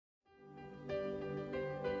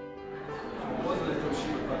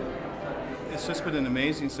it's just been an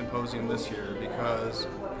amazing symposium this year because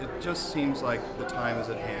it just seems like the time is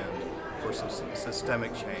at hand for some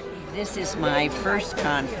systemic change. This is my first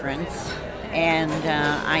conference, and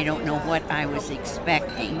I don't know what I was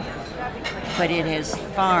expecting, but it has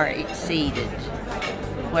far exceeded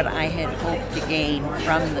what I had hoped to gain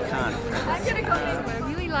from the conference. What I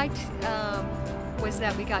really liked was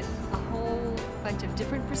that we got a whole bunch of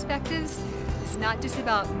different perspectives. It's not just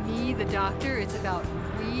about me, the doctor, it's about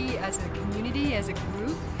we as a community, as a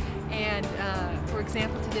group. And for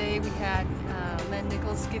example, today we had Len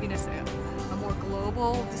Nichols giving us a more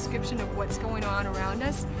global description of what's going on around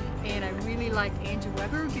us. And I really like Angel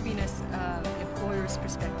Weber giving us an employer's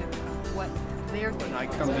perspective of what they're thinking. I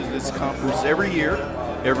come to this conference every year.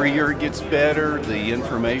 Every year it gets better. The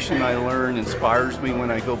information I learn inspires me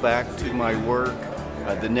when I go back to my work.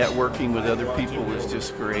 The networking with other people was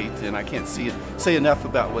just great, and I can't say enough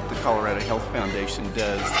about what the Colorado Health Foundation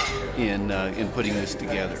does in putting this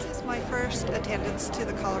together. This is my first attendance to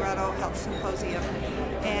the Colorado Health Symposium,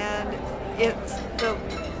 and the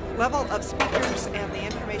level of speakers and the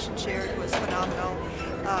information shared was phenomenal.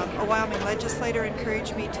 A Wyoming legislator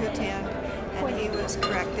encouraged me to attend, and he was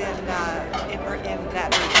correct in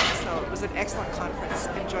that region. So it was an excellent conference.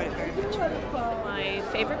 Enjoyed it very much. My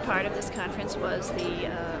favorite part of this conference was the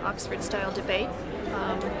Oxford-style debate.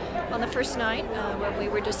 On the first night, when we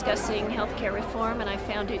were discussing healthcare reform, and I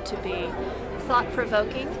found it to be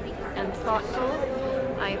thought-provoking and thoughtful.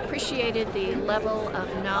 I appreciated the level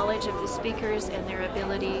of knowledge of the speakers and their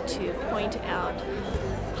ability to point out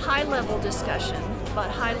high-level discussion,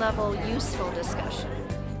 but high-level useful discussion.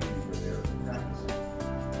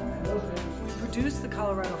 We produce the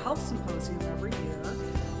Colorado Health Symposium every year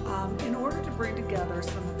in order to bring together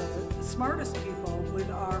some of the smartest people with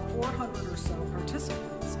our 400 or so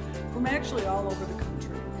participants from actually all over the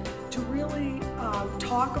country to really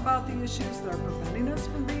talk about the issues that are preventing us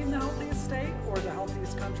from being the healthiest state or the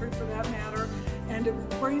healthiest country for that matter, and to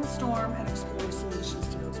brainstorm and explore solutions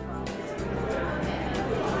to those problems.